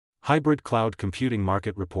Hybrid Cloud Computing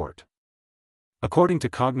Market Report. According to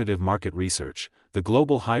Cognitive Market Research, the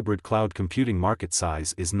global hybrid cloud computing market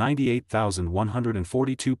size is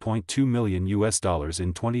 $98,142.2 million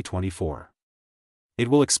in 2024. It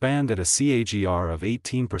will expand at a CAGR of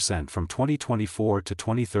 18% from 2024 to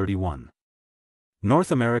 2031.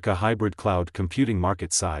 North America hybrid cloud computing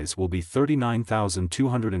market size will be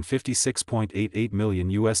 $39,256.88 million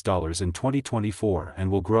in 2024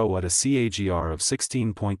 and will grow at a CAGR of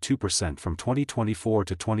 16.2% from 2024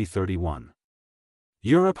 to 2031.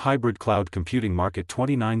 Europe hybrid cloud computing market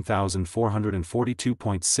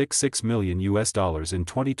 $29,442.66 million in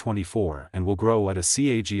 2024 and will grow at a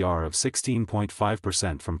CAGR of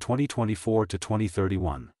 16.5% from 2024 to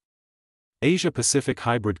 2031. Asia Pacific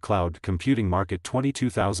hybrid cloud computing market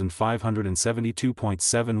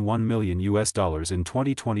 $22,572.71 million in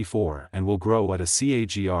 2024 and will grow at a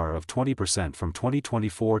CAGR of 20% from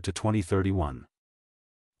 2024 to 2031.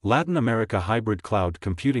 Latin America hybrid cloud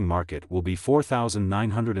computing market will be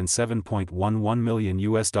 $4,907.11 million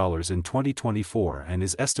in 2024 and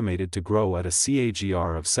is estimated to grow at a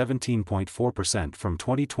CAGR of 17.4% from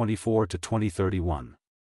 2024 to 2031.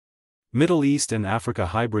 Middle East and Africa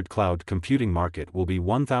hybrid cloud computing market will be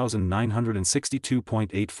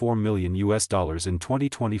 $1,962.84 million in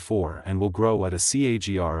 2024 and will grow at a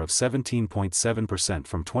CAGR of 17.7%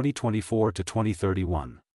 from 2024 to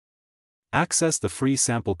 2031. Access the free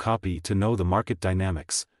sample copy to know the market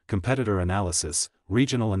dynamics, competitor analysis,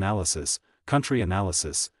 regional analysis, country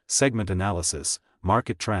analysis, segment analysis,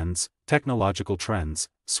 market trends, technological trends,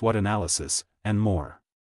 SWOT analysis, and more.